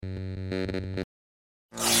Hey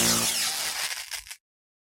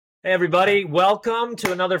everybody, welcome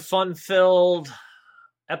to another fun-filled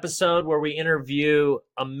episode where we interview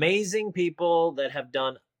amazing people that have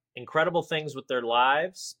done incredible things with their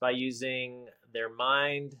lives by using their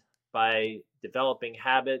mind, by developing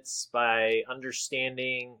habits, by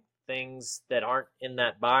understanding things that aren't in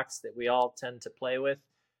that box that we all tend to play with.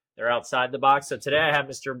 They're outside the box. So today I have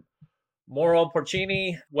Mr. Mauro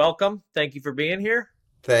Porcini. Welcome. Thank you for being here.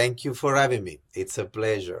 Thank you for having me. It's a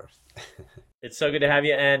pleasure. It's so good to have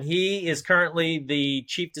you. And he is currently the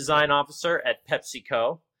Chief Design Officer at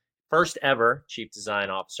PepsiCo. First ever Chief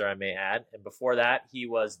Design Officer, I may add. And before that, he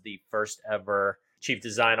was the first ever Chief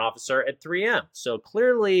Design Officer at 3M. So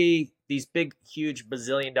clearly, these big, huge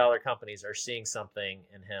bazillion-dollar companies are seeing something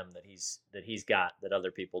in him that he's got that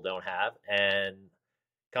other people don't have. And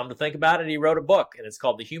come to think about it, he wrote a book, and it's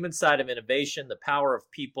called The Human Side of Innovation, The Power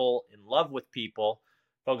of People in Love with People,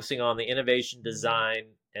 focusing on the innovation, design,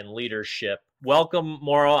 and leadership. Welcome,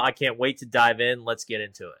 Mauro. I can't wait to dive in. Let's get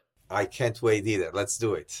into it. I can't wait either. Let's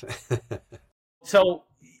do it. So,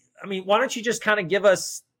 why don't you just kind of give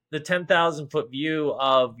us the 10,000-foot view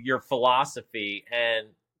of your philosophy and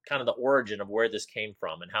kind of the origin of where this came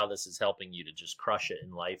from and how this is helping you to just crush it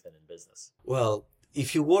in life and in business? Well,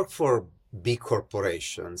 if you work for big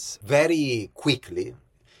corporations, very quickly,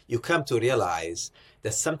 you come to realize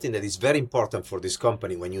that something that is very important for this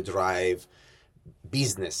company when you drive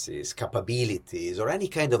businesses, capabilities, or any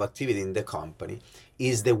kind of activity in the company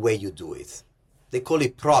is the way you do it. They call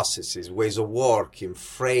it processes, ways of working,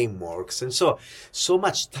 frameworks. And so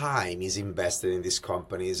much time is invested in these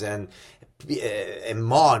companies and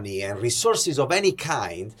money and resources of any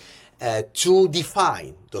kind to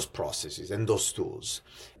define those processes and those tools.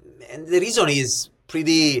 And the reason is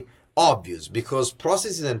pretty obvious, because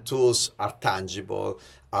processes and tools are tangible,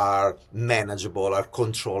 are manageable, are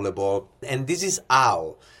controllable. And this is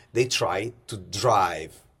how they try to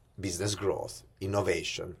drive business growth,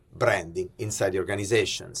 innovation, branding inside the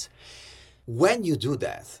organizations. When you do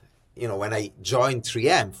that, when I joined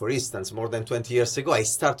 3M, for instance, more than 20 years ago, I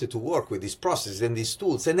started to work with these processes and these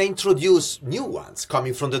tools, and I introduced new ones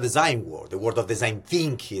coming from the design world, the world of design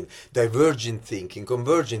thinking, divergent thinking,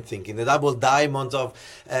 convergent thinking, the double diamond of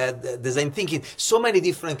design thinking, so many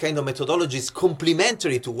different kind of methodologies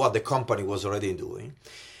complementary to what the company was already doing.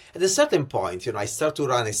 At a certain point, I started to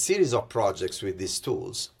run a series of projects with these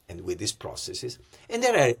tools and with these processes, and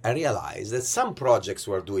then I realized that some projects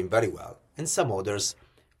were doing very well, and some others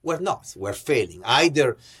were failing,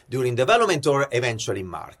 either during development or eventually in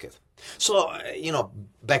market. So,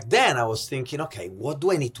 back then I was thinking, okay, what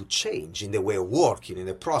do I need to change in the way of working, in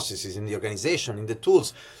the processes, in the organization, in the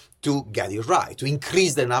tools to get it right, to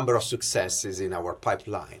increase the number of successes in our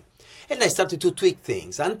pipeline? And I started to tweak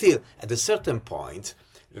things until at a certain point,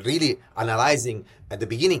 really analyzing at the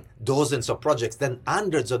beginning dozens of projects, then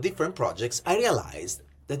hundreds of different projects, I realized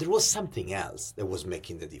that there was something else that was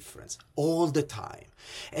making the difference all the time.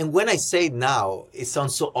 And when I say it now, it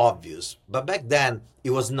sounds so obvious, but back then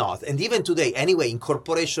it was not. And even today, anyway, in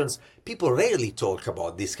corporations, people rarely talk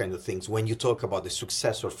about these kind of things when you talk about the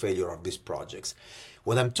success or failure of these projects.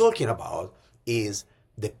 What I'm talking about is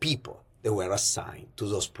the people that were assigned to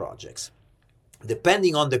those projects.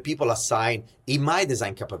 Depending on the people assigned in my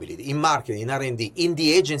design capability, in marketing, in R&D, in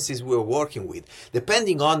the agencies we were working with,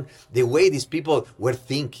 depending on the way these people were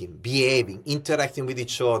thinking, behaving, interacting with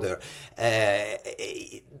each other,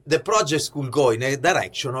 the projects could go in a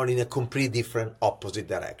direction or in a completely different opposite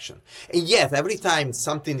direction. And yet, every time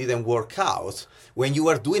something didn't work out, when you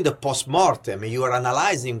were doing the post-mortem and you were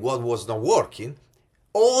analyzing what was not working,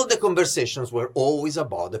 all the conversations were always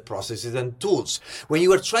about the processes and tools. When you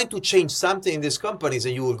were trying to change something in these companies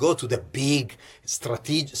and you would go to the big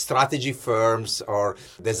strategy firms or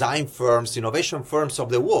design firms, innovation firms of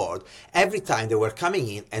the world, every time they were coming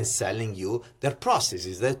in and selling you their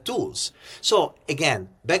processes, their tools. So again,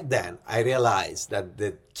 back then, I realized that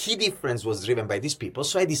the key difference was driven by these people.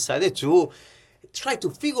 So I decided to try to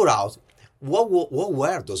figure out what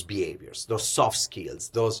were those behaviors, those soft skills,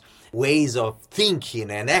 those ways of thinking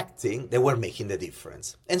and acting that were making the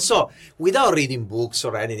difference. And so, without reading books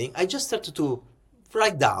or anything, I just started to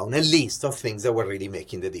write down a list of things that were really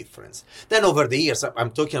making the difference. Then over the years, I'm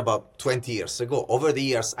talking about 20 years ago, over the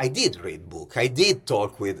years, I did read books. I did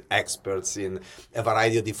talk with experts in a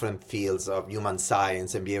variety of different fields of human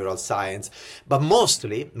science and behavioral science. But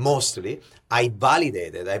mostly, I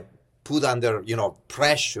validated, I put under,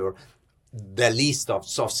 pressure the list of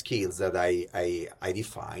soft skills that I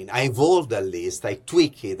define. I evolved the list, I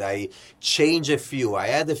tweak it, I change a few, I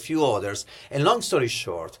add a few others. And long story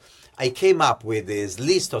short, I came up with this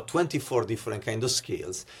list of 24 different kind of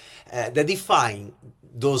skills that define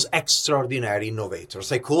those extraordinary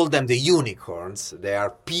innovators. I call them the unicorns. They are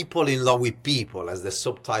people in love with people, as the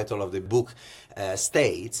subtitle of the book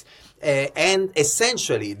states. And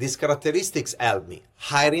essentially, these characteristics help me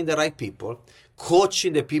hiring the right people,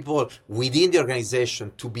 coaching the people within the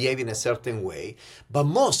organization to behave in a certain way, but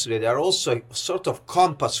mostly they are also a sort of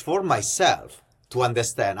compass for myself to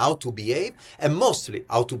understand how to behave and mostly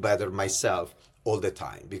how to better myself all the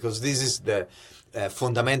time, because this is the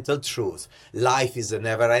fundamental truth. Life is a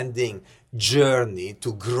never-ending journey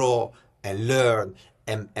to grow and learn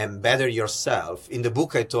and better yourself. In the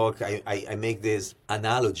book I make this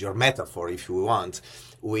analogy or metaphor, if you want,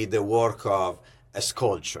 with the work of a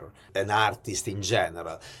sculptor, an artist in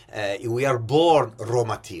general. We are born raw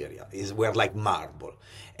material. We're like marble.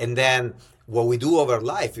 And then what we do over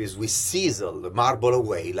life is we chisel the marble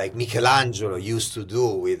away, like Michelangelo used to do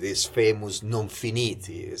with his famous Non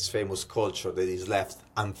Finiti, his famous sculpture that is left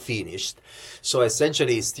unfinished. So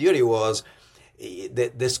essentially his theory was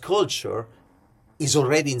the sculpture is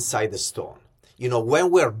already inside the stone. You know,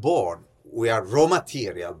 when we're born, we are raw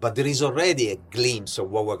material, but there is already a glimpse of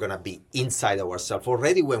what we're going to be inside ourselves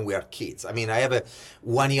already when we are kids. I mean, I have a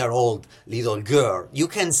 1-year-old little girl. You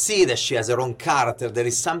can see that she has her own character. There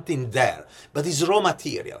is something there, but it's raw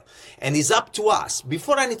material. And it's up to us,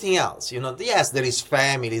 before anything else. You know, yes, there is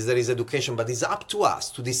families, there is education, but it's up to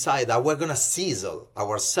us to decide how we're going to chisel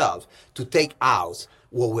ourselves to take out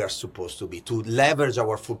what we are supposed to be, to leverage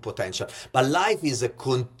our full potential. But life is a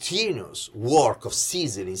continuous work of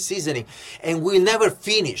seasoning, and we'll never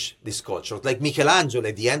finish this culture. Like Michelangelo,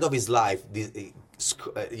 at the end of his life,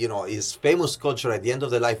 his famous sculpture at the end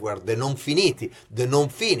of the life were the non finiti, the non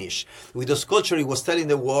finish. With the sculpture, he was telling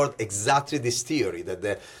the world exactly this theory,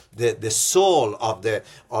 that the soul of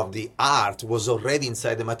the art was already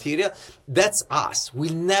inside the material. That's us.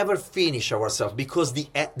 We'll never finish ourselves, because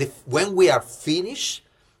when we are finished,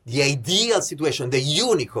 the ideal situation, the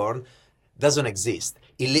unicorn, doesn't exist.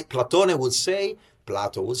 Plato would say,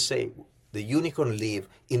 the unicorn live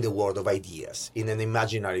in the world of ideas, in an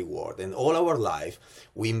imaginary world. And all our life,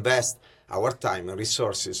 we invest our time and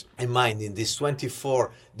resources and mind in these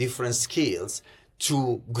 24 different skills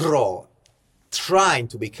to grow, trying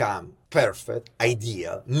to become perfect,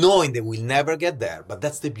 ideal, knowing that we'll never get there. But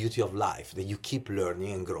that's the beauty of life, that you keep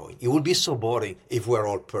learning and growing. It would be so boring if we're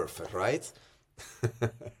all perfect, right?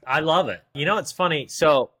 I love it. You know, it's funny.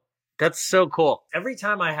 So that's so cool. Every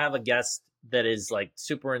time I have a guest that is like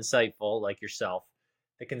super insightful, like yourself,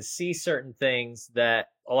 that can see certain things that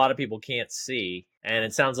a lot of people can't see. And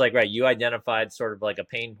it sounds like, right, you identified sort of like a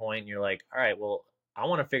pain point and you're like, all right, well, I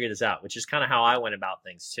want to figure this out, which is kind of how I went about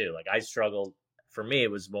things too. Like I struggled. For me,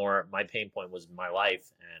 it was more, my pain point was my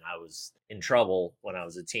life, and I was in trouble when I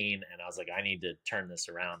was a teen, and I was like, I need to turn this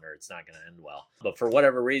around or it's not going to end well. But for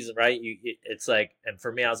whatever reason, right, it's like, and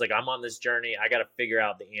for me, I was like, I'm on this journey. I got to figure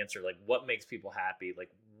out the answer. Like, what makes people happy? Like,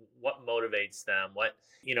 what motivates them? What,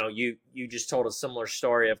 you know, you just told a similar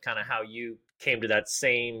story of kind of how you came to that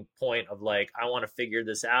same point of like, I want to figure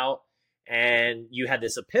this out. And you had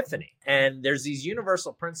this epiphany. And there's these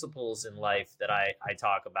universal principles in life that I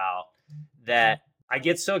talk about, that I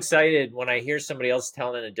get so excited when I hear somebody else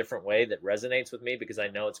telling in a different way that resonates with me, because I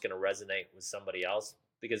know it's going to resonate with somebody else.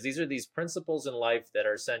 Because these are these principles in life that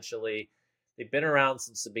are essentially, they've been around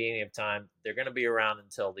since the beginning of time. They're going to be around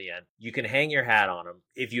until the end. You can hang your hat on them.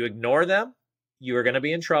 If you ignore them, you are going to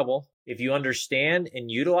be in trouble. If you understand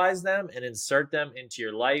and utilize them and insert them into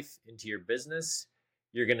your life, into your business,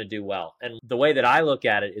 you're going to do well. And the way that I look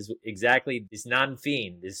at it is exactly this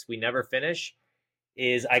non-fiend, this we never finish,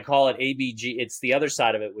 is I call it ABG. It's the other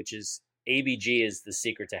side of it, which is ABG is the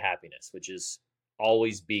secret to happiness, which is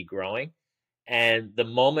always be growing. And the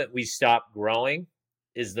moment we stop growing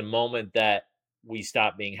is the moment that we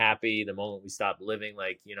stop being happy, the moment we stop living.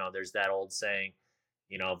 Like, you know, there's that old saying,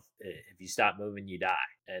 you know, if you stop moving, you die.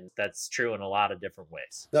 And that's true in a lot of different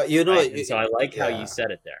ways. No, you know, right? And so I like how you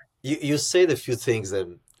said it there. You said a few things that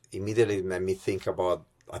immediately made me think about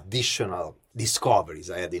additional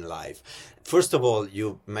discoveries I had in life. First of all,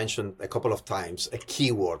 you mentioned a couple of times a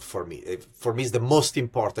keyword for me. For me, it's the most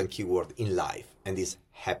important keyword in life, and is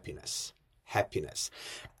happiness. Happiness.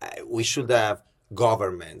 We should have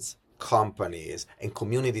governments, companies, and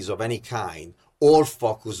communities of any kind all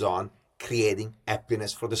focus on creating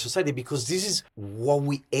happiness for the society, because this is what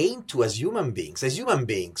we aim to as human beings. As human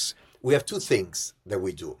beings, we have two things that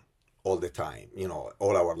we do all the time, you know,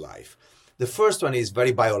 all our life. The first one is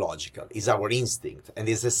very biological, is our instinct, and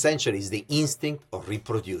is essentially is the instinct of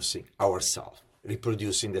reproducing ourselves.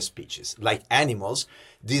 reproducing the species. Like animals,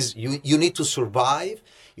 this you need to survive,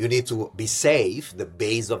 you need to be safe, the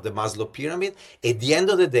base of the Maslow pyramid. At the end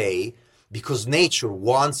of the day, because nature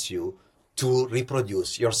wants you to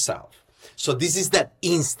reproduce yourself. So this is that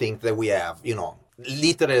instinct that we have,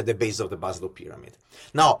 literally at the base of the Maslow pyramid.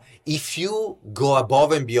 Now, if you go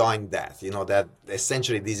above and beyond that, that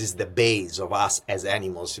essentially this is the base of us as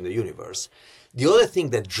animals in the universe, the other thing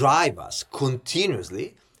that drives us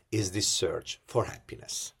continuously is this search for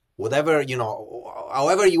happiness. Whatever,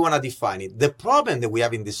 however you want to define it. The problem that we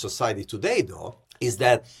have in this society today, though, is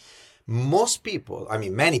that most people,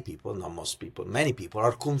 many people, not most people, many people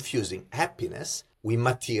are confusing happiness with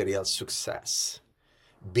material success,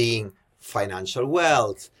 being financial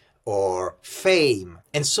wealth or fame.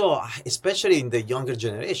 And so, especially in the younger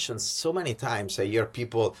generations, so many times I hear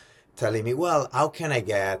people telling me, well, how can I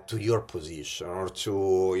get to your position or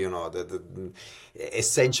to,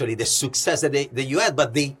 essentially the success that you had?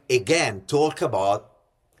 But they, again, talk about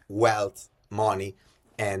wealth, money,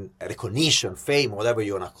 and recognition, fame, whatever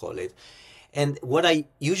you want to call it. And what I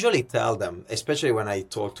usually tell them, especially when I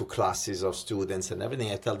talk to classes of students and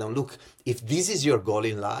everything, I tell them, look, if this is your goal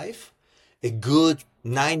in life, a good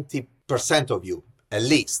 90% of you, at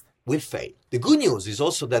least, will fail. The good news is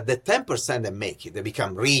also that the 10% that make it, they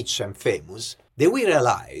become rich and famous, they will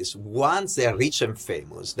realize once they're rich and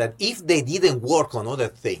famous that if they didn't work on other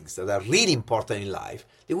things that are really important in life,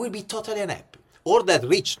 they will be totally unhappy. Or that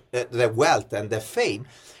the wealth and the fame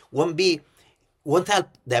won't help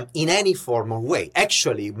them in any formal way.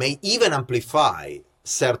 Actually, may even amplify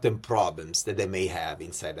certain problems that they may have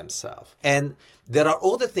inside themselves. And there are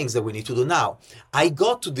other things that we need to do now. I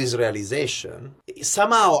got to this realization.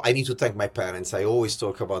 Somehow I need to thank my parents. I always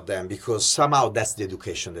talk about them because somehow that's the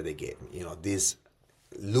education that they gave me. This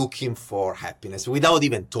looking for happiness without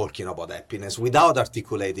even talking about happiness, without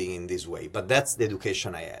articulating in this way. But that's the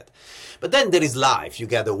education I had. But then there is life. You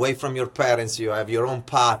get away from your parents, you have your own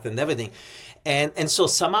path and everything. And so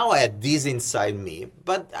somehow I had this inside me,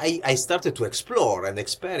 but I started to explore and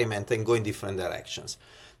experiment and go in different directions.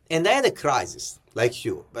 And I had a crisis, like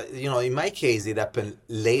you. But, in my case, it happened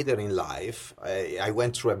later in life. I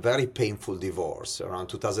went through a very painful divorce around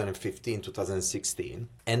 2015, 2016.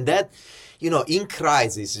 And that, in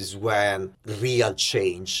crisis is when real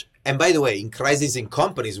change, and by the way, in crisis in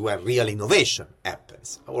companies where real innovation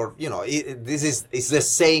happens. Or, it's the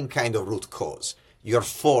same kind of root cause. You're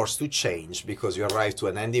forced to change because you arrive to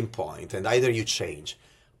an ending point, and either you change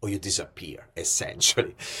or you disappear,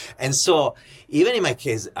 essentially. And so, even in my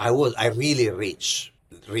case, I really reached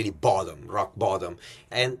rock bottom.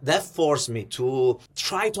 And that forced me to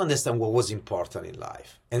try to understand what was important in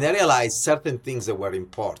life. And I realized certain things that were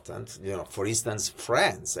important, for instance,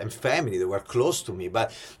 friends and family that were close to me.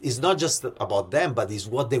 But it's not just about them, but it's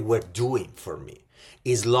what they were doing for me.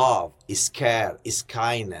 Is love, is care, is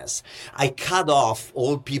kindness. I cut off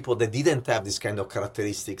all people that didn't have this kind of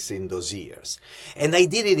characteristics in those years. And I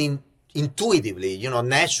did it intuitively,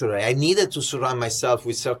 naturally. I needed to surround myself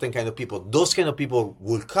with certain kind of people. Those kind of people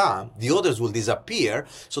will come, the others will disappear.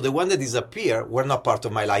 So the ones that disappear were not part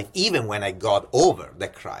of my life, even when I got over the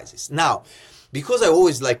crisis. Now, because I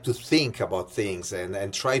always like to think about things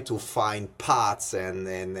and try to find paths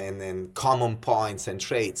and common points and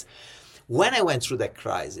traits, when I went through that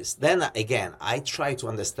crisis, then again, I tried to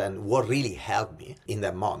understand what really helped me in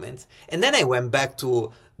that moment. And then I went back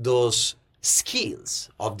to those skills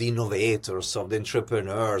of the innovators, of the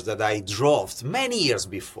entrepreneurs that I drove many years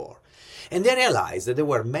before. And I realized that there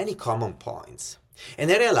were many common points. And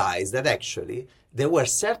I realized that actually there were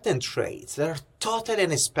certain traits that are totally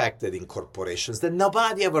unexpected in corporations that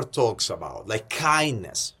nobody ever talks about, like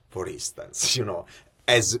kindness, for instance,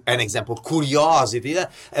 as an example, curiosity,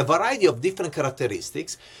 a variety of different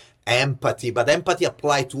characteristics, empathy, but empathy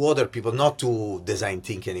applied to other people, not to design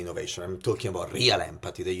thinking and innovation. I'm talking about real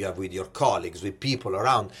empathy that you have with your colleagues, with people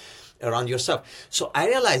around yourself. So I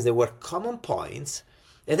realized there were common points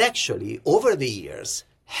that actually, over the years,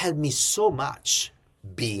 helped me so much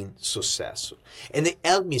being successful. And it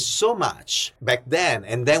helped me so much back then.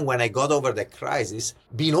 And then when I got over the crisis,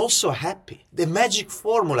 being also happy. The magic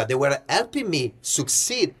formula, they were helping me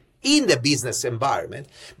succeed in the business environment,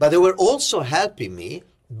 but they were also helping me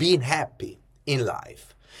being happy in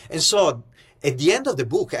life. And so at the end of the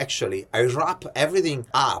book, actually, I wrap everything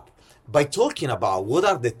up by talking about what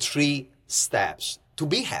are the 3 steps to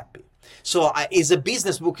be happy. So it's a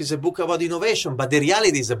business book, it's a book about innovation, but the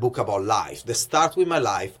reality is a book about life. The start with my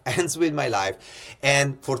life, ends with my life.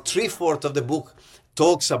 And for 3/4 of the book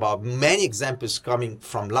talks about many examples coming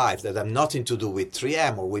from life that have nothing to do with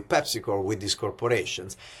 3M or with PepsiCo or with these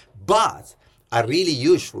corporations. But are really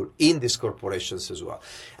useful in these corporations as well.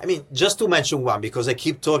 I mean, just to mention one, because I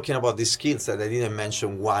keep talking about these skills that I didn't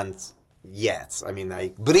mention once yet. I mean,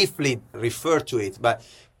 I briefly refer to it, but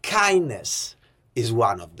kindness is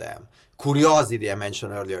one of them. Curiosity, I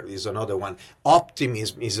mentioned earlier, is another one.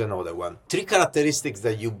 Optimism is another one. Three characteristics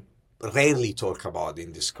that you rarely talk about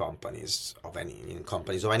in these companies of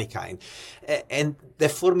any kind, and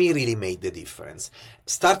that for me really made the difference.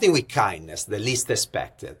 Starting with kindness, the least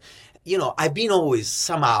expected. I've been always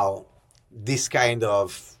somehow this kind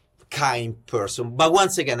of kind person, but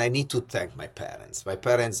once again, I need to thank my parents. My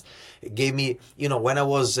parents gave me, when I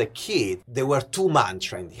was a kid, there were two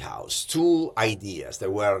mantras in the house, two ideas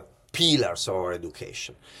that were pillars of our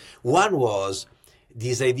education. One was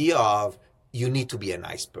this idea of you need to be a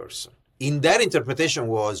nice person. In their interpretation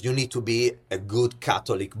was you need to be a good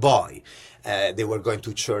Catholic boy. They were going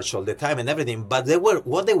to church all the time and everything, but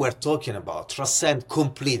what they were talking about transcend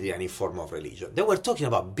completely any form of religion. They were talking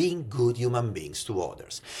about being good human beings to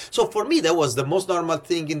others. So for me, that was the most normal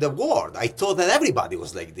thing in the world. I thought that everybody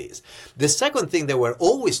was like this. The second thing they were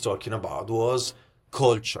always talking about was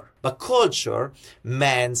culture. But culture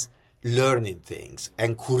meant learning things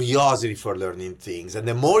and curiosity for learning things. And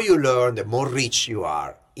the more you learn, the more rich you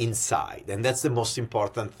are inside. And that's the most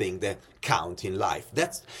important thing that counts in life.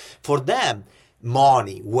 That's for them,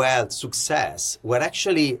 money, wealth, success were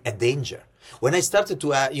actually a danger. When I started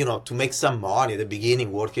to make some money at the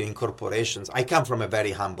beginning working in corporations, I come from a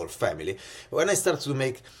very humble family. When I started to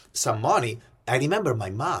make some money, I remember my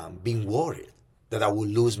mom being worried that I would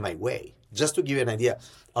lose my way. Just to give you an idea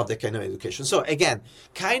of the kind of education. So again,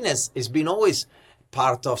 kindness has been always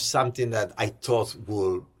part of something that I thought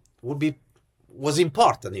was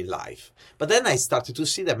important in life. But then I started to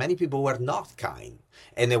see that many people were not kind.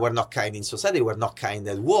 And they were not kind in society, they were not kind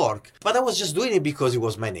at work. But I was just doing it because it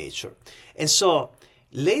was my nature. And so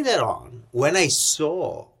later on, when I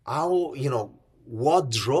saw how, what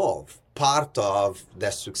drove part of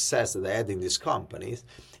the success that I had in these companies,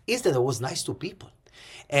 is that I was nice to people.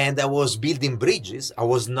 And I was building bridges. I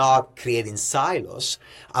was not creating silos.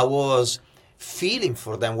 I was feeling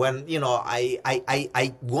for them when,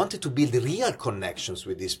 I wanted to build real connections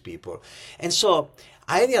with these people. And so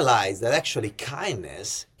I realized that actually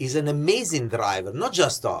kindness is an amazing driver, not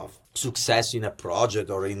just of success in a project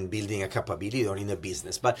or in building a capability or in a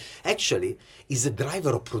business, but actually is a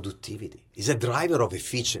driver of productivity, is a driver of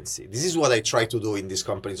efficiency. This is what I try to do in these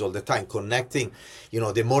companies all the time, connecting,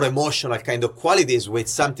 the more emotional kind of qualities with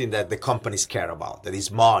something that the companies care about, that is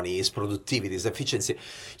money, is productivity, is efficiency.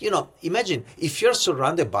 Imagine if you're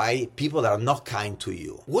surrounded by people that are not kind to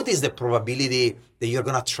you, what is the probability that you're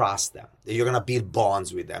going to trust them, that you're going to build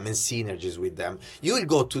bonds with them and synergies with them? You will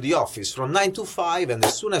go to the office from 9 to 5 and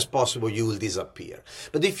as soon as possible you will disappear.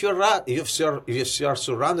 But if you're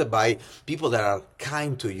surrounded by people that are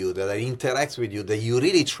kind to you, that interact with you, that you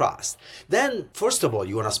really trust, then first of all,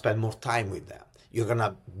 you want to spend more time with them. You're going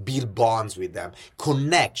to build bonds with them,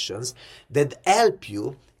 connections that help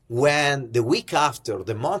you when the week after,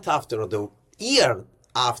 the month after, or the year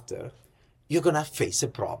after, you're going to face a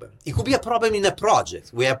problem. It could be a problem in a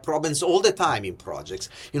project. We have problems all the time in projects.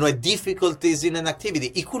 Difficulties in an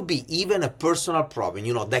activity. It could be even a personal problem,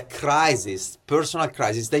 that personal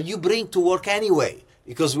crisis that you bring to work anyway,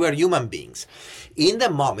 because we are human beings. In the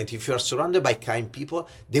moment, if you're surrounded by kind people,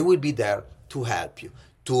 they will be there to help you,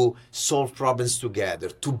 to solve problems together,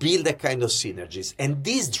 to build a kind of synergies. And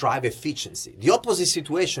these drive efficiency. The opposite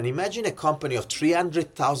situation, imagine a company of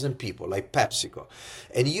 300,000 people like PepsiCo,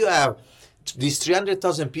 and you have these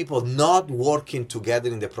 300,000 people not working together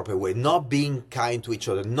in the proper way, not being kind to each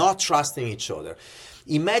other, not trusting each other.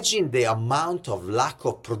 Imagine the amount of lack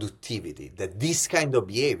of productivity that these kind of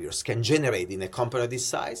behaviors can generate in a company of this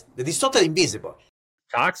size that is totally invisible.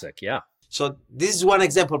 Toxic, yeah. So this is one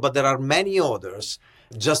example, but there are many others.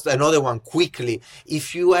 Just another one quickly.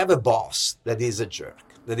 If you have a boss that is a jerk,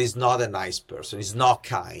 that is not a nice person, is not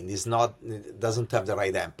kind, doesn't have the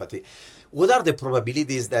right empathy, what are the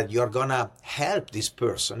probabilities that you're gonna help this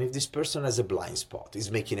person if this person has a blind spot, is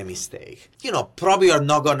making a mistake? Probably you're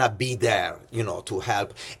not gonna be there, to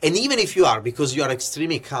help. And even if you are, because you are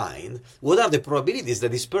extremely kind, what are the probabilities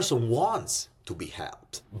that this person wants to be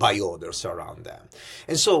helped by others around them?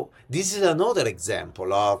 And so this is another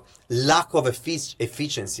example of lack of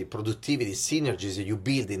efficiency, productivity, synergies that you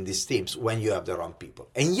build in these teams when you have the wrong people.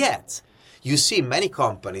 And yet, you see many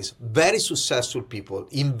companies, very successful people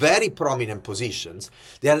in very prominent positions,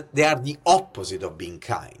 they are the opposite of being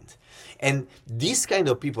kind. And these kind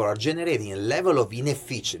of people are generating a level of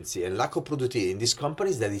inefficiency and lack of productivity in these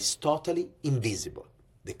companies that is totally invisible.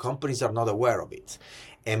 The companies are not aware of it.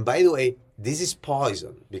 And by the way, this is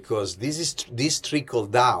poison, because this trickle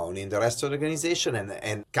down in the rest of the organization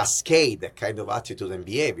and cascade that kind of attitude and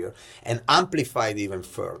behavior and amplify it even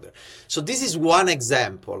further. So this is one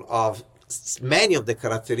example of many of the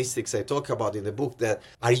characteristics I talk about in the book that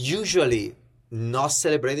are usually not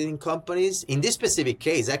celebrated in companies. In this specific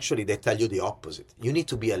case, actually, they tell you the opposite. You need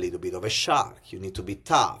to be a little bit of a shark. You need to be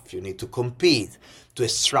tough. You need to compete to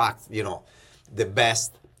extract, the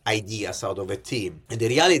best ideas out of a team. And the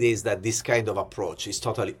reality is that this kind of approach is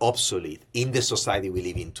totally obsolete in the society we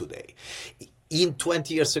live in today. In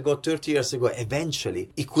 20 years ago, 30 years ago, eventually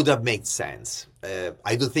it could have made sense.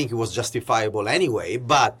 I don't think it was justifiable anyway,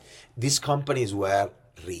 but these companies were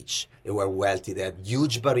rich, they were wealthy, they had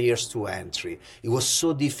huge barriers to entry. It was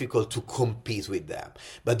so difficult to compete with them.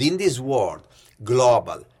 But in this world,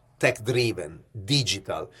 global, tech-driven,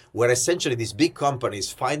 digital, where essentially these big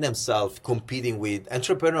companies find themselves competing with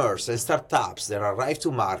entrepreneurs and startups that arrive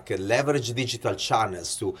to market, leverage digital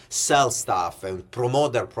channels to sell stuff and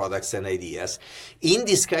promote their products and ideas. In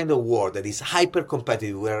this kind of world that is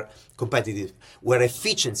hyper-competitive, where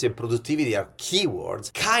efficiency and productivity are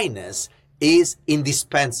keywords, kindness is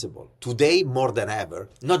indispensable today more than ever,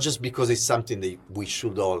 not just because it's something that we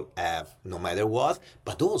should all have no matter what,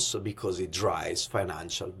 but also because it drives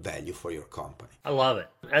financial value for your company. I love it.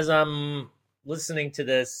 As I'm listening to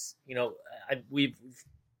this, we've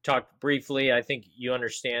talked briefly. I think you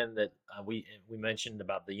understand that we mentioned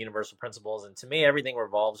about the universal principles, and to me, everything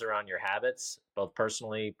revolves around your habits, both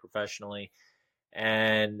personally, professionally.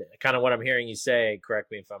 And kind of what I'm hearing you say,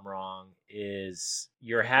 correct me if I'm wrong, is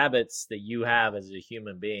your habits that you have as a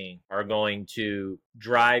human being are going to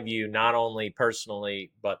drive you not only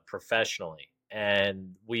personally, but professionally.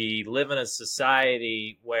 And we live in a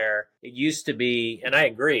society where it used to be, and I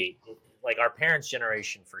agree, like our parents'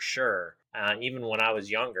 generation for sure, even when I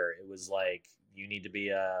was younger, it was like, you need to be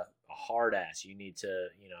a hard ass. You need to,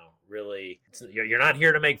 really, you're not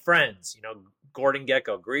here to make friends. Gordon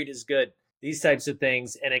Gekko, greed is good. These types of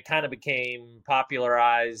things, and it kind of became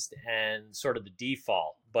popularized and sort of the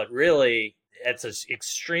default. But really, it's an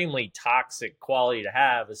extremely toxic quality to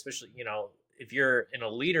have, especially, if you're in a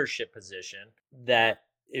leadership position, that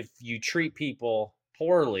if you treat people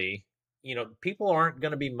poorly, people aren't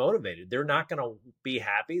going to be motivated. They're not going to be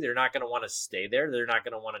happy. They're not going to want to stay there. They're not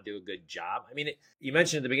going to want to do a good job. I mean, you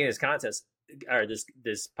mentioned at the beginning of this contest, or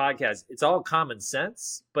this podcast, it's all common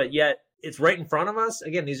sense, but yet it's right in front of us.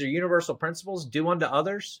 Again, these are universal principles, do unto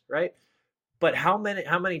others, right? But how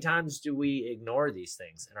many times do we ignore these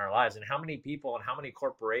things in our lives? And how many people and how many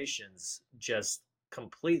corporations just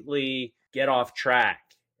completely get off track,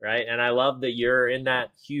 right? And I love that you're in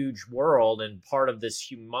that huge world and part of this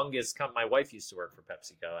humongous company. My wife used to work for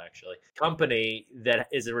PepsiCo, actually. Company that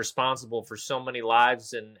is responsible for so many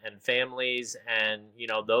lives and families. And,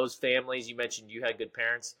 those families, you mentioned you had good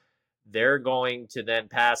parents. They're going to then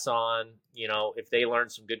pass on, if they learn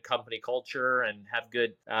some good company culture and have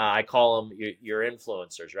good, I call them your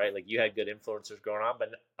influencers, right? Like you had good influencers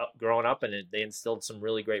growing up, and they instilled some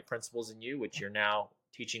really great principles in you, which you're now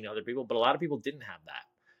teaching to other people. But a lot of people didn't have that,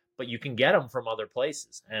 but you can get them from other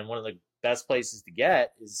places. And one of the best places to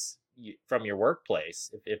get is from your workplace.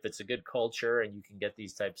 If it's a good culture and you can get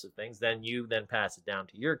these types of things, then you then pass it down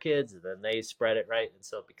to your kids, and then they spread it, right? And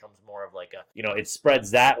so it becomes more of like it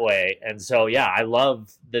spreads that way. And so, yeah, I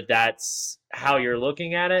love that that's how you're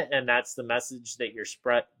looking at it, and that's the message that you're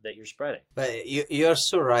spreading. But you're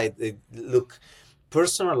so right. Look,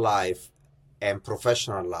 personal life and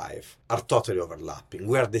professional life are totally overlapping.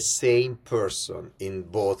 We are the same person in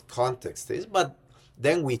both contexts, but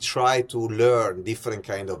then we try to learn different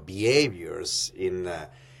kind of behaviors in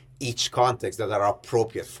each context that are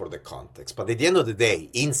appropriate for the context. But at the end of the day,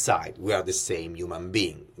 inside, we are the same human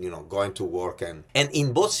being, going to work. And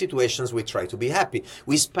in both situations, we try to be happy.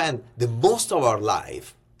 We spend the most of our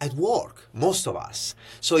life at work, most of us.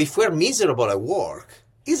 So if we're miserable at work,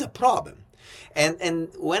 it's a problem. And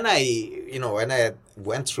when I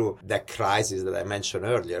went through that crisis that I mentioned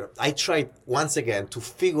earlier, I tried once again to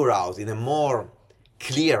figure out in a more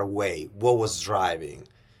clear way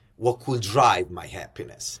what could drive my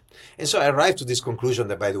happiness. And so I arrived to this conclusion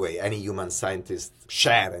that, by the way, any human scientist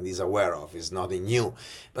share and is aware of, is nothing new.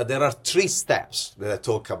 But there are 3 steps that I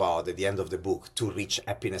talk about at the end of the book to reach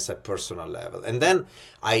happiness at personal level. And then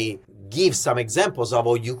I give some examples of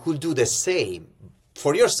how you could do the same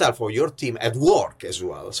for yourself or your team at work as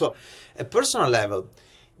well. So at personal level,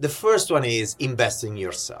 the first one is investing in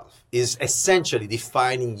yourself, is essentially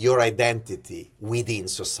defining your identity within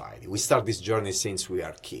society. We start this journey since we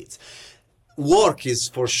are kids. Work is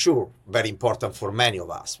for sure very important for many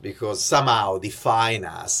of us because somehow define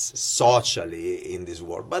us socially in this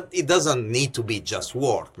world. But it doesn't need to be just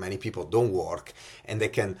work. Many people don't work and they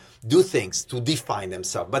can do things to define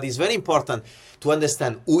themselves. But it's very important to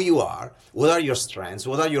understand who you are, what are your strengths,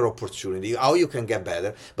 what are your opportunities, how you can get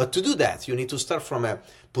better. But to do that, you need to start from a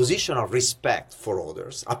position of respect for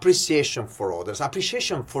others, appreciation for others,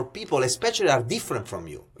 appreciation for people, especially are different from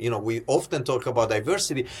you. We often talk about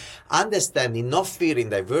diversity, understanding, not fearing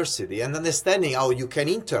diversity, and understanding how you can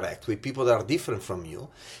interact with people that are different from you.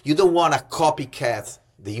 You don't want to copycat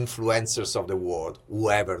the influencers of the world,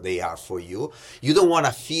 whoever they are for you. You don't want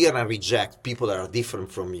to fear and reject people that are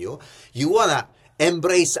different from you. You want to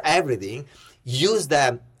embrace everything, use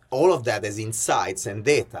them, all of that as insights and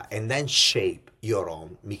data, and then shape your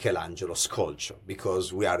own Michelangelo sculpture,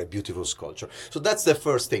 because we are a beautiful sculpture. So that's the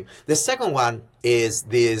first thing. The second one is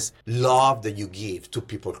this love that you give to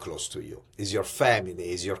people close to you. Is your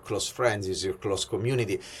family, is your close friends, is your close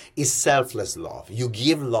community. Is selfless love. You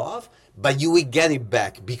give love, but you will get it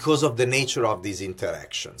back because of the nature of these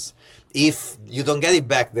interactions. If you don't get it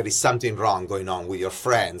back, there is something wrong going on with your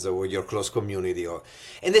friends or with your close community.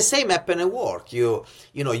 And the same happens at work. You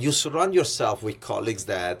surround yourself with colleagues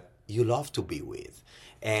that you love to be with,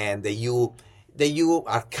 and that you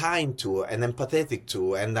are kind to and empathetic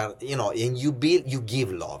to, and and you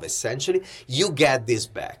give love. Essentially, you get this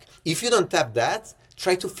back. If you don't have that,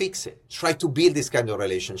 try to fix it. Try to build this kind of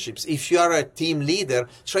relationships. If you are a team leader,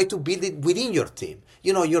 try to build it within your team.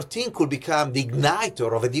 Your team could become the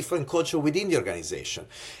igniter of a different culture within the organization.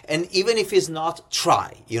 And even if it's not,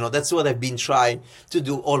 try. That's what I've been trying to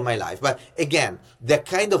do all my life. But again, the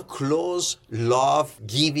kind of close love,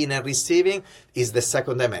 giving and receiving is the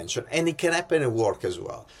second dimension. And it can happen at work as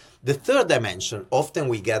well. The third dimension, often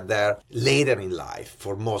we get there later in life,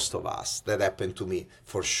 for most of us, that happened to me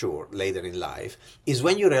for sure later in life, is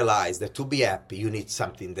when you realize that to be happy, you need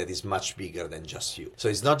something that is much bigger than just you. So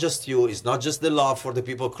it's not just you, it's not just the love for the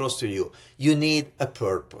people close to you. You need a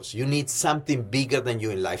purpose. You need something bigger than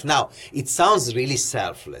you in life. Now, it sounds really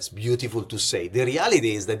selfless, beautiful to say. The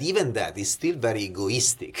reality is that even that is still very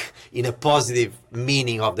egoistic in a positive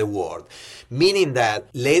meaning of the word. Meaning that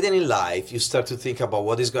later in life, you start to think about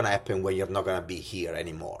what is going to happen when you're not going to be here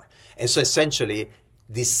anymore. And so essentially,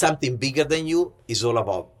 this something bigger than you is all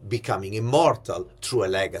about becoming immortal through a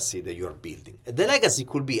legacy that you're building. The legacy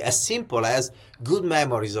could be as simple as good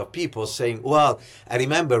memories of people saying, well, I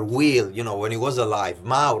remember Will, when he was alive,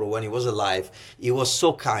 Mauro, when he was alive, he was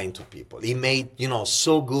so kind to people. He made,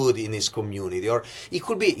 so good in his community. Or it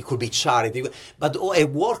could be charity, but at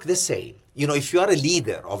work the same. If you are a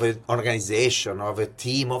leader of an organization, of a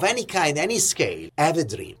team, of any kind, any scale, have a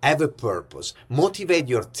dream, have a purpose, motivate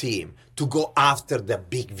your team to go after the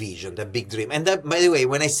big vision, the big dream. And that, by the way,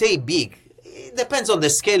 when I say big, it depends on the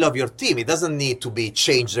scale of your team. It doesn't need to be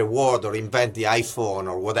change the world or invent the iPhone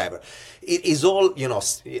or whatever. It is all,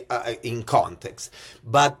 in context.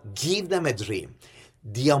 But give them a dream.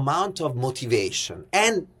 The amount of motivation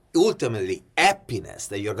and ultimately happiness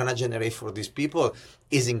that you're going to generate for these people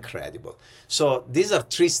is incredible. So these are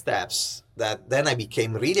 3 steps that then I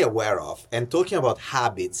became really aware of. And talking about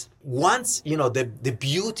habits, once, the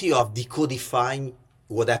beauty of decodifying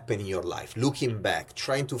what happened in your life, looking back,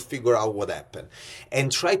 trying to figure out what happened,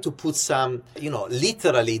 and try to put some,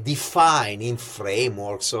 literally define in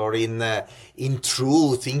frameworks or in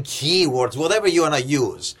truth, in keywords, whatever you want to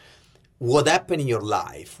use, what happened in your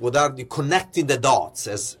life, what are the connecting the dots,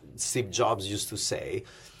 as Steve Jobs used to say,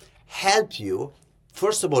 help you,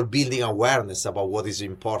 first of all, building awareness about what is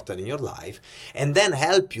important in your life, and then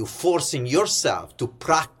help you forcing yourself to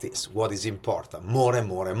practice what is important more and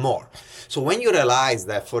more and more. So when you realize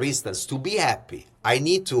that, for instance, to be happy, I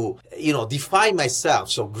need to, define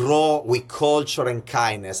myself, so grow with culture and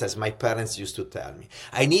kindness, as my parents used to tell me.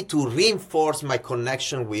 I need to reinforce my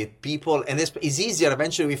connection with people, and it's easier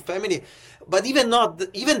eventually with family, but even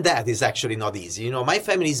that is actually not easy. My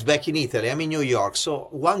family is back in Italy, I'm in New York, so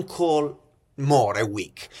one call more a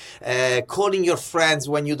week, calling your friends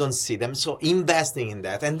when you don't see them, so investing in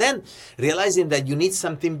that, and then realizing that you need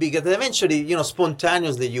something bigger, that eventually,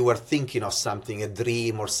 spontaneously you were thinking of something, a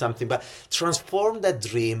dream or something, but transform that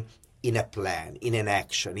dream in a plan, in an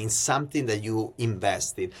action, in something that you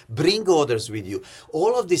invest in. Bring others with you.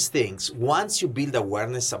 All of these things, once you build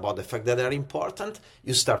awareness about the fact that they're important,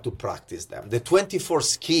 you start to practice them. The 24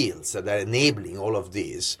 skills that are enabling all of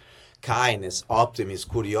these, kindness, optimism,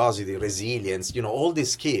 curiosity, resilience, all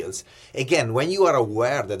these skills, again, when you are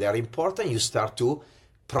aware that they are important, you start to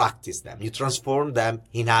practice them. You transform them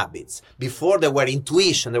in habits. Before they were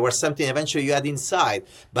intuition, they were something eventually you had inside.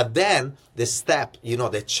 But then the step,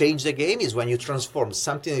 that changed the game is when you transform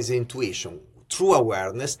something as intuition through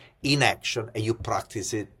awareness in action and you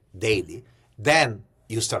practice it daily. Then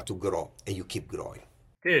you start to grow and you keep growing.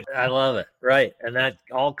 Dude, I love it. Right. And that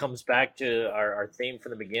all comes back to our theme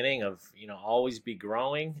from the beginning of, always be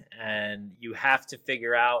growing. And you have to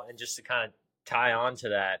figure out, and just to kind of tie on to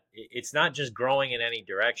that, it's not just growing in any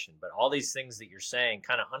direction, but all these things that you're saying,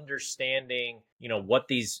 kind of understanding, what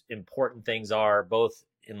these important things are, both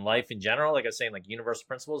in life in general, like I was saying, like universal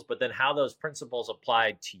principles, but then how those principles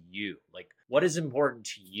apply to you. Like what is important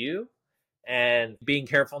to you, and being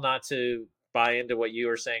careful not to buy into what you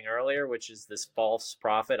were saying earlier, which is this false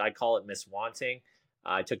prophet. I call it miswanting.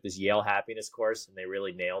 I took this Yale happiness course and they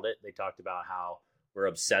really nailed it. They talked about how we're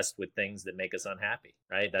obsessed with things that make us unhappy,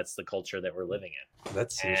 right? That's the culture that we're living in.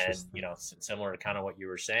 That's interesting. Similar to kind of what you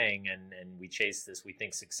were saying, and we chase this. We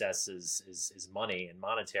think success is money and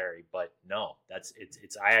monetary, but no,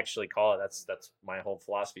 it's. I actually call it, that's my whole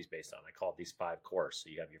philosophy is based on. I call it these 5 cores. So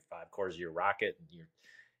you have your 5 cores of your rocket, and you're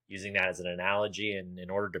using that as an analogy. And in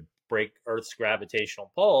order to break Earth's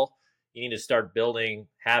gravitational pull, you need to start building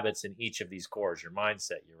habits in each of these cores: your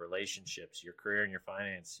mindset, your relationships, your career and your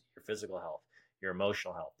finance, your physical health, your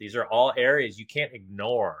emotional health. These are all areas you can't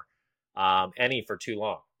ignore any for too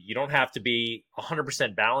long. You don't have to be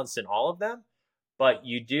 100% balanced in all of them, but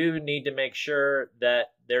you do need to make sure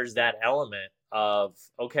that there's that element of,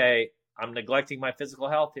 okay, I'm neglecting my physical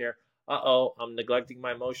health here. I'm neglecting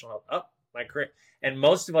my emotional health. My career. And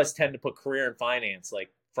most of us tend to put career and finance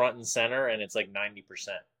like front and center, and it's like 90%.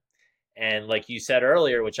 And like you said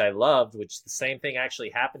earlier, which I loved, which the same thing actually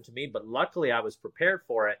happened to me, but luckily I was prepared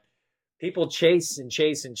for it. People chase and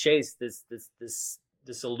chase and chase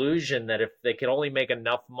this illusion that if they can only make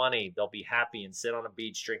enough money, they'll be happy and sit on a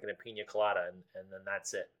beach drinking a pina colada, and then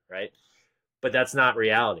that's it, right? But that's not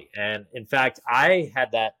reality. And in fact, I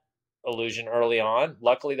had that illusion early on.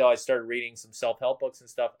 Luckily, though, I started reading some self-help books and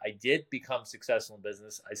stuff. I did become successful in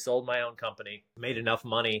business. I sold my own company, made enough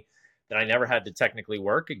money that I never had to technically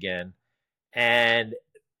work again. And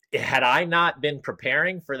had I not been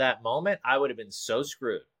preparing for that moment, I would have been so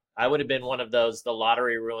screwed. I would have been one of those, the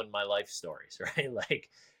lottery ruined my life stories, right? Like,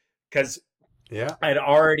 because I'd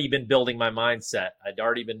already been building my mindset. I'd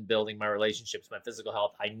already been building my relationships, my physical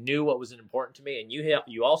health. I knew what was important to me. And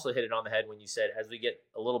you also hit it on the head when you said, as we get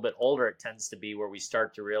a little bit older, it tends to be where we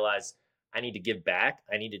start to realize, I need to give back.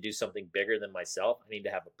 I need to do something bigger than myself. I need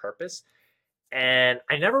to have a purpose. And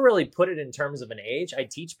I never really put it in terms of an age. I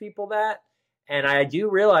teach people that. And I do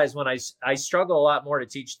realize when I struggle a lot more to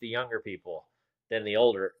teach the younger people than the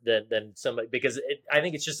older, than somebody, because I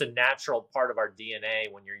think it's just a natural part of our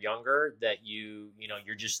DNA when you're younger that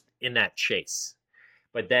you're just in that chase.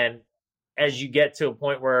 But then as you get to a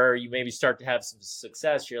point where you maybe start to have some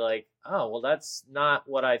success, you're like, oh, well, that's not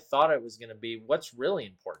what I thought it was going to be. What's really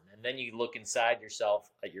important? And then you look inside yourself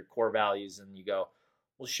at your core values and you go,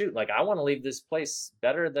 well, shoot, like I want to leave this place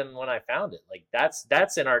better than when I found it. Like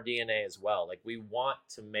that's in our DNA as well. Like we want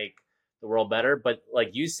to make the world better. But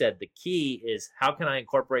like you said, the key is how can I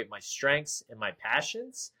incorporate my strengths and my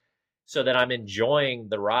passions so that I'm enjoying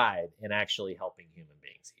the ride and actually helping human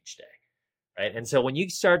beings each day. Right. And so when you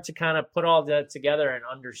start to kind of put all that together and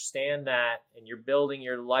understand that, and you're building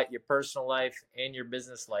your life, your personal life and your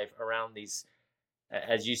business life around these,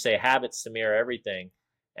 as you say, habits to mirror everything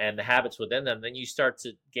and the habits within them, then you start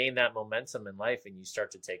to gain that momentum in life and you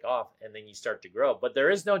start to take off and then you start to grow. But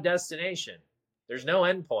there is no destination. There's no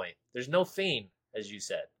end point. There's no fiend, as you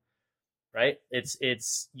said, right?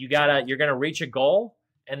 You're going to reach a goal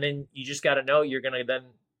and then you just got to know you're going to then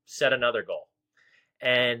set another goal.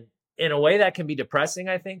 And in a way that can be depressing,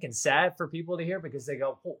 I think, and sad for people to hear because they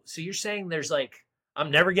go, oh, so you're saying there's like,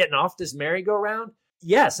 I'm never getting off this merry-go-round?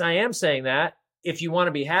 Yes, I am saying that if you want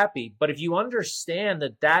to be happy. But if you understand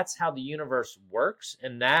that that's how the universe works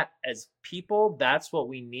and that as people, that's what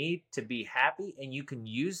we need to be happy. And you can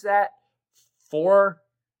use that for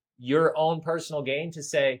your own personal gain to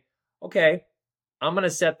say, okay, I'm going to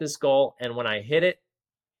set this goal. And when I hit it,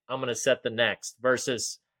 I'm going to set the next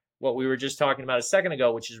versus what we were just talking about a second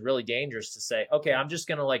ago, which is really dangerous to say, okay, I'm just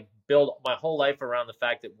going to like build my whole life around the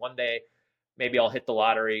fact that one day maybe I'll hit the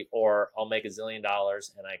lottery or I'll make $1 zillion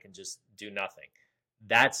and I can just do nothing.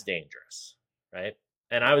 That's dangerous, right?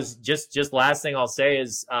 And I was just last thing I'll say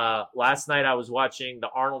is last night I was watching the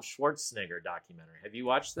Arnold Schwarzenegger documentary. Have you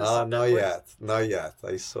watched this? Not yet.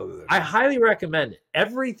 I saw that. I highly recommend it.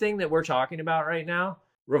 Everything that we're talking about right now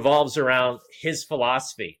revolves around his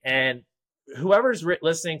philosophy. And whoever's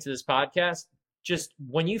listening to this podcast, just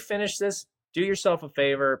when you finish this, do yourself a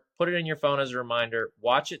favor, put it in your phone as a reminder,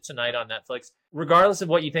 watch it tonight on Netflix. Regardless of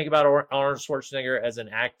what you think about Arnold Schwarzenegger as an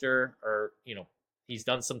actor, or, he's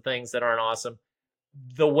done some things that aren't awesome.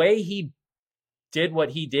 The way he did what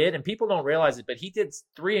he did, and people don't realize it, but he did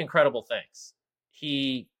three incredible things.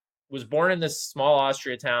 He was born in this small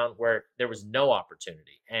Austria town where there was no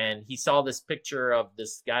opportunity. And he saw this picture of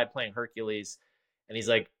this guy playing Hercules, and he's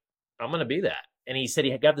like, I'm going to be that. And he said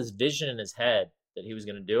he had got this vision in his head that he was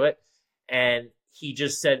going to do it. And he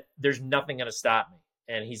just said, there's nothing going to stop me.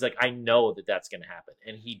 And he's like, I know that that's going to happen.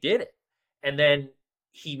 And he did it. And then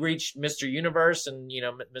he reached Mr. Universe, and,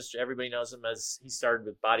 Mr. Everybody knows him as he started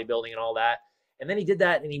with bodybuilding and all that. And then he did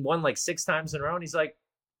that, and he won like 6 times in a row. And he's like,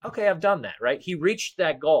 okay, I've done that, right? He reached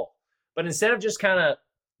that goal. But instead of just kind of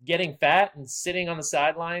getting fat and sitting on the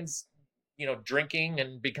sidelines, drinking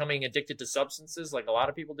and becoming addicted to substances like a lot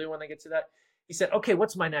of people do when they get to that, he said, okay,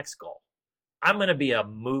 what's my next goal? I'm going to be a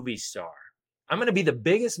movie star. I'm going to be the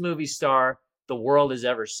biggest movie star the world has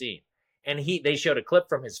ever seen. And they showed a clip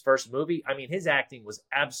from his first movie. I mean, his acting was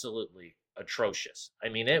absolutely atrocious. I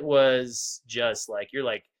mean, it was just like, you're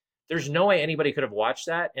like, there's no way anybody could have watched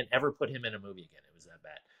that and ever put him in a movie again. It was that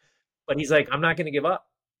bad. But he's like, I'm not going to give up.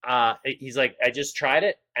 He's like, I just tried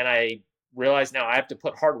it, and I realized now I have to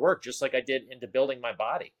put hard work, just like I did, into building my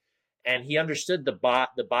body. And he understood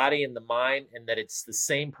the body and the mind, and that it's the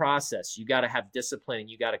same process. You got to have discipline, and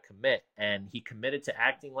you got to commit. And he committed to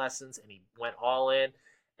acting lessons, and he went all in.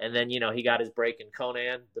 And then, he got his break in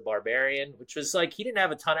Conan the Barbarian, which was like, he didn't have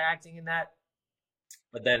a ton of acting in that.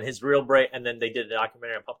 But then his real break, and then they did the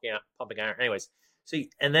documentary on Pumping Iron. Anyways,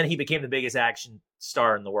 and then he became the biggest action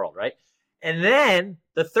star in the world, right? And then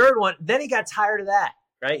the third one, then he got tired of that,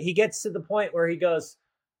 right? He gets to the point where he goes,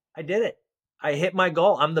 I did it. I hit my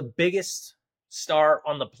goal. I'm the biggest star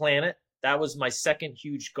on the planet. That was my second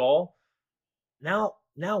huge goal. Now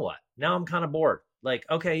what? Now I'm kind of bored. Like,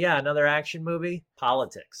 okay, yeah, another action movie.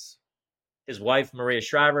 Politics. His wife, Maria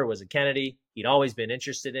Shriver, was a Kennedy. He'd always been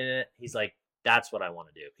interested in it. He's like, that's what I want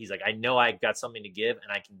to do. He's like, I know I got something to give,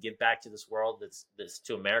 and I can give back to this world, that's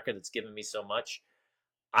to America, that's given me so much.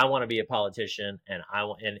 I want to be a politician, and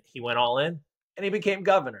he went all in, and he became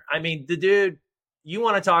governor. I mean, the dude, you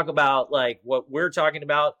want to talk about like what we're talking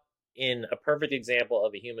about in a perfect example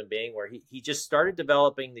of a human being, where he just started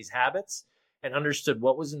developing these habits and understood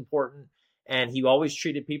what was important. And he always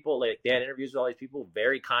treated people, like they had interviews with all these people,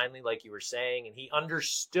 very kindly, like you were saying. And he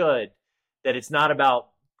understood that it's not about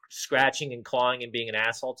scratching and clawing and being an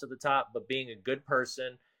asshole to the top, but being a good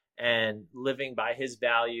person and living by his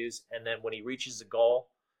values. And then when he reaches a goal,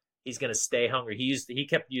 he's going to stay hungry. He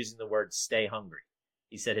kept using the word stay hungry.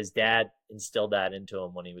 He said his dad instilled that into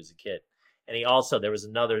him when he was a kid. And there was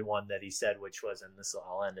another one that he said, which was, and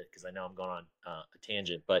I'll end it because I know I'm going on a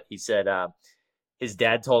tangent, but he said his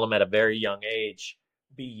dad told him at a very young age,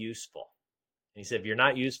 be useful. And he said, if you're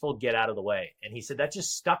not useful, get out of the way. And he said that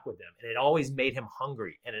just stuck with him. And it always made him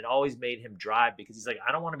hungry. And it always made him drive, because he's like,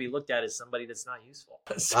 I don't want to be looked at as somebody that's not useful.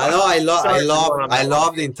 So, I know. I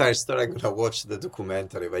love the entire story. I'm gonna watch the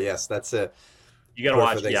documentary. But yes, that's a you gotta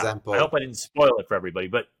watch. Example. Yeah. I hope I didn't spoil it for everybody,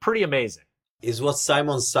 but pretty amazing. Is what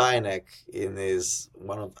Simon Sinek in his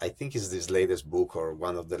I think is his latest book, or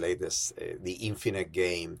one of the latest, The Infinite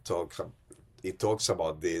Game, he talks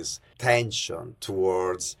about this tension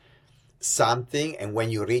towards something, and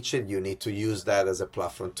when you reach it, you need to use that as a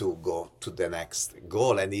platform to go to the next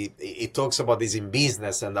goal. And he talks about this in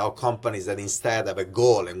business, and how companies that instead have a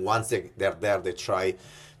goal, and once they're there, they try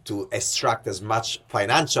to extract as much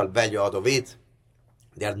financial value out of it.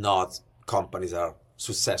 They're not companies are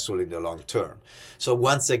successful in the long term. So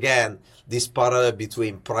once again, this parallel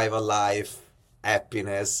between private life,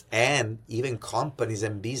 happiness, and even companies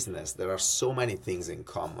and business, there are so many things in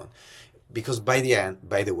common. Because at the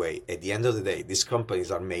end of the day, these companies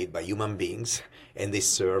are made by human beings, and they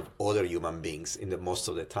serve other human beings in the most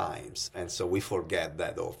of the times. And so we forget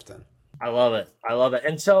that often. I love it.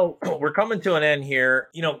 And so we're coming to an end here,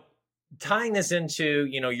 tying this into,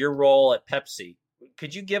 your role at Pepsi.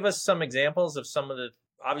 Could you give us some examples of some of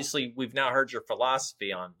obviously we've now heard your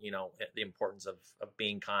philosophy on, the importance of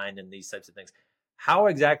being kind and these types of things. How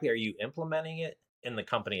exactly are you implementing it in the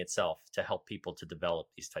company itself to help people to develop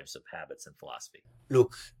these types of habits and philosophy?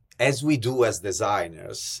 Look, as we do as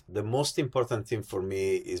designers, the most important thing for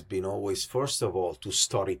me is being always, first of all, to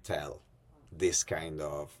storytell this kind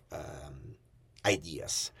of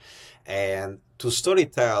ideas. And to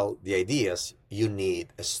storytell the ideas, you need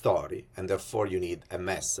a story, and therefore you need a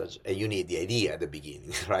message, and you need the idea at the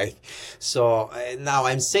beginning, right? So now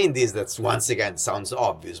I'm saying this, that once again sounds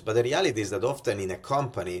obvious, but the reality is that often in a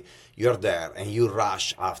company, you're there and you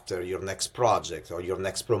rush after your next project or your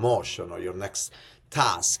next promotion or your next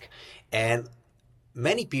task. And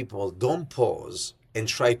many people don't pause and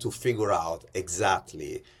try to figure out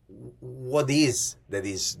exactly what is that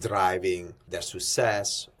is driving their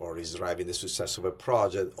success, or is driving the success of a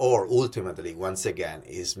project, or ultimately, once again,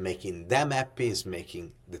 is making them happy, is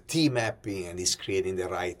making the team happy, and is creating the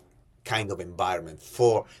right kind of environment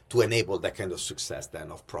to enable that kind of success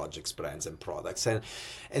then of projects, brands, and products.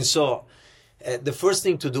 And so the first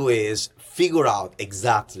thing to do is figure out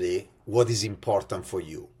exactly what is important for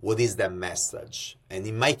you, what is the message. And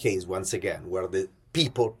in my case, once again, where the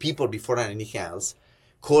people before anything else,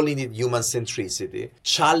 calling it human centricity,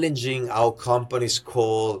 challenging how companies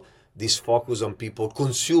call this focus on people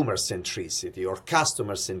consumer centricity or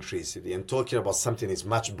customer centricity, and talking about something that's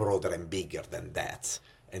much broader and bigger than that,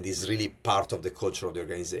 and is really part of the culture of the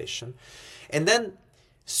organization. And then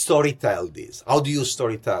storytell this. How do you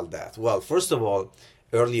storytell that? Well, first of all,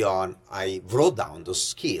 early on, I wrote down those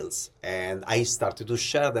skills and I started to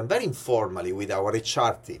share them very informally with our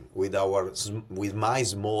HR team, with my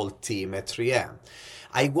small team at 3M.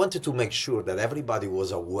 I wanted to make sure that everybody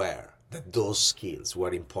was aware that those skills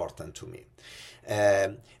were important to me.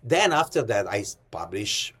 Then after that, I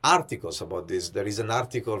publish articles about this. There is an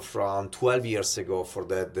article from 12 years ago for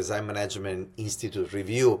the Design Management Institute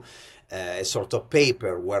Review, a sort of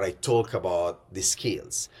paper where I talk about the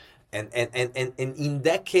skills. And in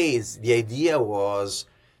that case, the idea was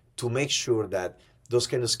to make sure that those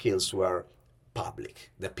kind of skills were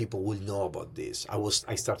public, that people will know about this.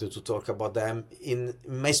 I started to talk about them in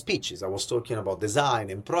my speeches. I was talking about design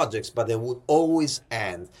and projects, but they would always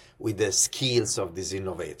end with the skills of these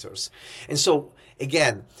innovators. And so,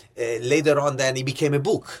 again, later on then it became a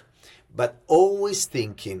book, but always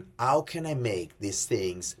thinking, how can I make these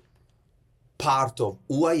things part of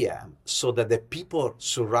who I am, so that the people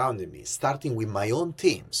surrounding me, starting with my own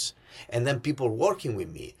teams, and then people working with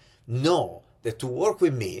me, know that to work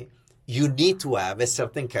with me, you need to have a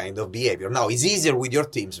certain kind of behavior. Now, it's easier with your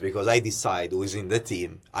teams because I decide who is in the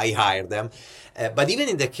team, I hire them. But even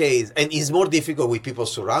in the case, and it's more difficult with people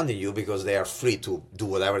surrounding you because they are free to do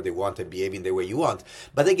whatever they want and behave in the way you want.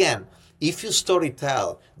 But again, if you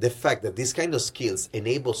storytell the fact that these kind of skills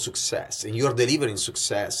enable success and you're delivering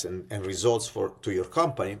success and results to your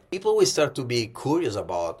company, people will start to be curious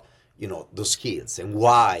about, those skills and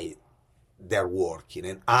why they're working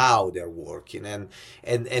and how they're working. And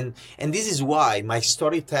this is why my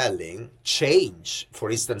storytelling changed, for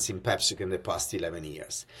instance, in PepsiCo in the past 11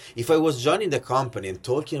 years. If I was joining the company and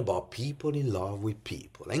talking about people in love with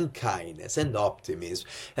people and kindness and optimism,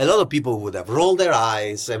 a lot of people would have rolled their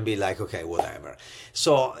eyes and be like, okay, whatever.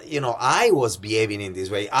 So, I was behaving in this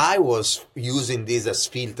way. I was using this as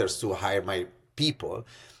filters to hire my people.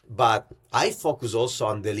 But I focus also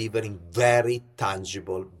on delivering very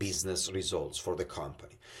tangible business results for the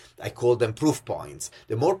company. I call them proof points.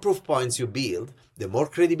 The more proof points you build, the more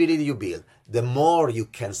credibility you build, the more you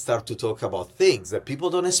can start to talk about things that people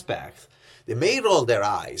don't expect. They may roll their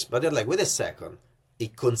eyes, but they're like, wait a second. He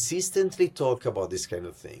consistently talk about these kind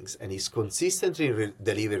of things, and he's consistently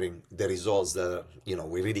delivering the results that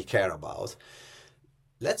we really care about.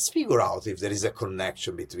 Let's figure out if there is a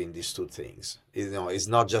connection between these two things. It's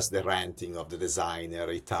not just the ranting of the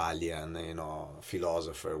designer, Italian,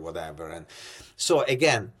 philosopher, whatever. And so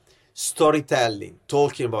again, storytelling,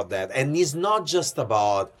 talking about that. And it's not just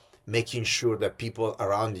about making sure that people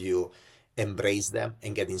around you embrace them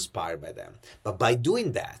and get inspired by them. But by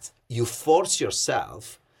doing that, you force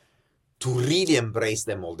yourself to really embrace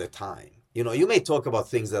them all the time. You may talk about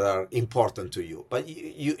things that are important to you, but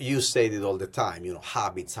you say it all the time,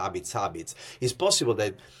 habits. It's possible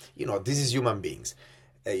that, this is human beings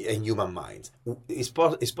and human minds. It's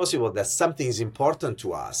possible that something is important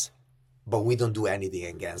to us, but we don't do anything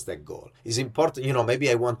against that goal. It's important, maybe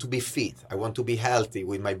I want to be fit, I want to be healthy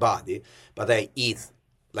with my body, but I eat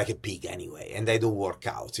like a pig anyway, and I don't work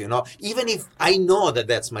out, even if I know that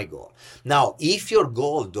that's my goal. Now, if your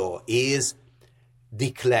goal, though, is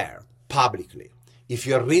declared publicly, if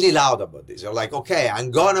you're really loud about this, you're like, okay,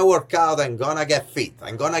 I'm gonna work out, I'm gonna get fit,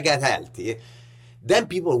 I'm gonna get healthy, then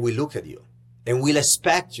people will look at you and will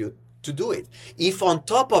expect you to do it. If on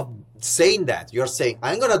top of saying that, you're saying,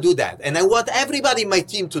 I'm gonna do that, and I want everybody in my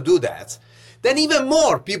team to do that, then even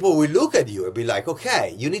more people will look at you and be like,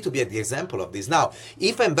 okay, you need to be the example of this. Now,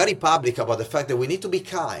 if I'm very public about the fact that we need to be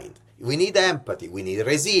kind, We need empathy, we need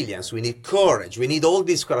resilience, we need courage, we need all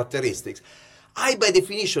these characteristics. I, by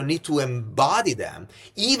definition, need to embody them,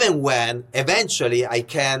 even when eventually I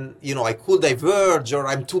can, I could diverge, or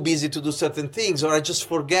I'm too busy to do certain things, or I just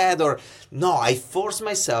forget, or no, I force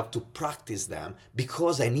myself to practice them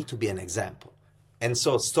because I need to be an example. And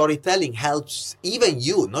so storytelling helps even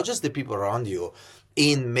you, not just the people around you,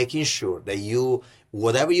 in making sure that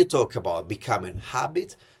whatever you talk about, become a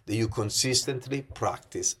habit that you consistently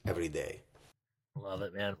practice every day. Love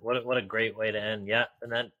it, man. What a great way to end. Yeah,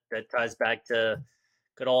 and that ties back to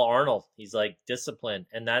good old Arnold. He's like discipline,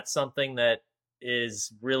 and that's something that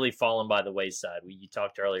is really fallen by the wayside. You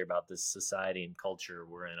talked earlier about this society and culture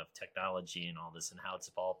we're in of technology and all this and how it's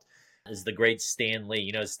evolved. Is the great Stan Lee.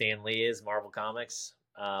 You know who Stan Lee is, Marvel Comics,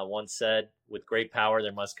 once said, with great power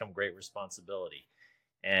there must come great responsibility.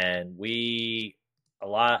 And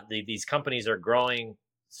these companies are growing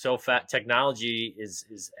so fast. Technology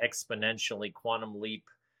is exponentially, quantum leap,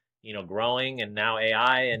 growing, and now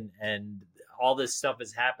AI and all this stuff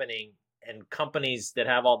is happening, and companies that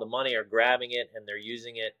have all the money are grabbing it and they're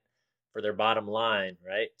using it for their bottom line,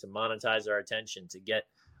 right? To monetize our attention,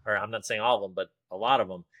 or I'm not saying all of them, but a lot of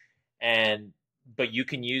them. But you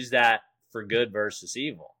can use that for good versus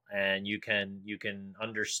evil, and you can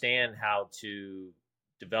understand how to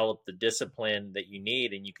develop the discipline that you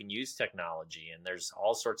need, and you can use technology, and there's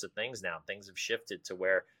all sorts of things now. Things have shifted to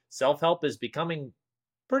where self-help is becoming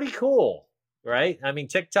pretty cool, right? I mean,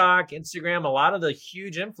 TikTok, Instagram, a lot of the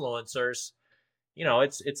huge influencers,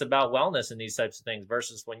 it's about wellness and these types of things,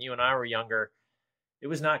 versus when you and I were younger, it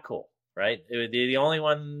was not cool, right? The only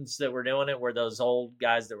ones that were doing it were those old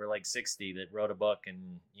guys that were like 60 that wrote a book,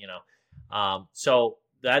 and so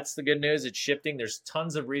that's the good news. It's shifting. There's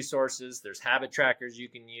tons of resources. There's habit trackers you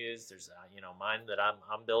can use. There's mine that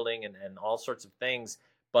I'm building, and all sorts of things.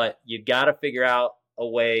 But you got to figure out a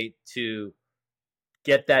way to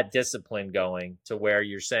get that discipline going to where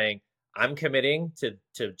you're saying, I'm committing to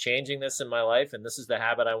changing this in my life, and this is the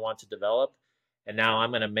habit I want to develop. And now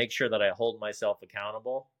I'm going to make sure that I hold myself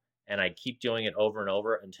accountable, and I keep doing it over and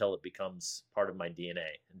over until it becomes part of my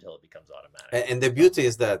DNA, until it becomes automatic. And the beauty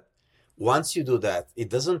is that once you do that, it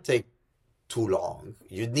doesn't take too long.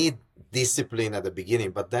 You need discipline at the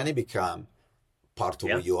beginning, but then it becomes part of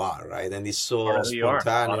who you are, right? And it's so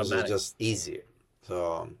spontaneous, it's just easier.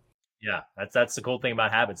 So yeah, that's the cool thing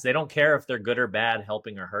about habits. They don't care if they're good or bad,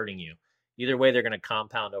 helping or hurting you. Either way, they're going to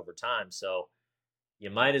compound over time. So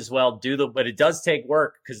you might as well but it does take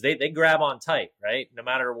work, because they grab on tight, right? No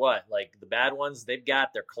matter what. Like the bad ones, they've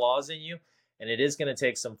got their claws in you. And it is going to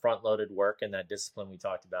take some front-loaded work and that discipline we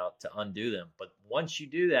talked about to undo them. But once you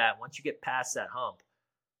do that, once you get past that hump,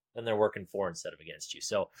 then they're working for instead of against you.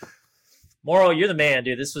 So, Mauro, you're the man,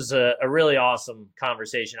 dude. This was a really awesome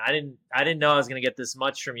conversation. I didn't know I was going to get this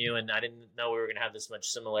much from you, and I didn't know we were going to have this much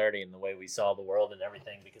similarity in the way we saw the world and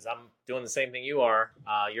everything, because I'm doing the same thing you are.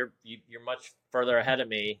 You're much further ahead of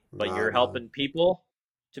me, but you're helping people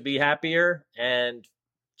to be happier and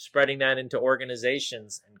spreading that into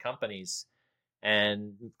organizations and companies,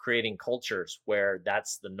 and creating cultures where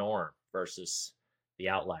that's the norm versus the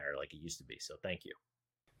outlier like it used to be. So thank you.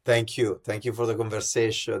 Thank you. Thank you for the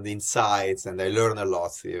conversation, the insights, and I learned a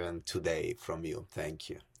lot even today from you. Thank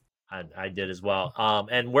you. I did as well.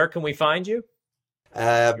 And where can we find you?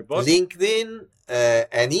 LinkedIn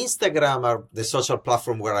and Instagram are the social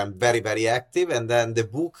platform where I'm very, very active. And then the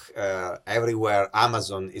book, everywhere.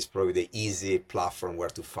 Amazon is probably the easy platform where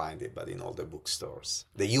to find it, but in all the bookstores.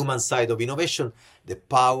 The Human Side of Innovation, the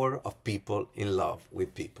power of people in love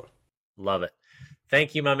with people. Love it.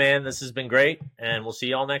 Thank you, my man. This has been great, and we'll see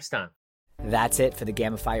you all next time. That's it for the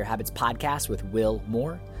Gamify Your Habits podcast with Will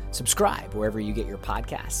Moore. Subscribe wherever you get your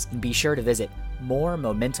podcasts, and be sure to visit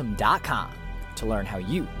moremomentum.com to learn how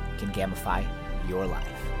you can gamify your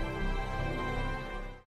life.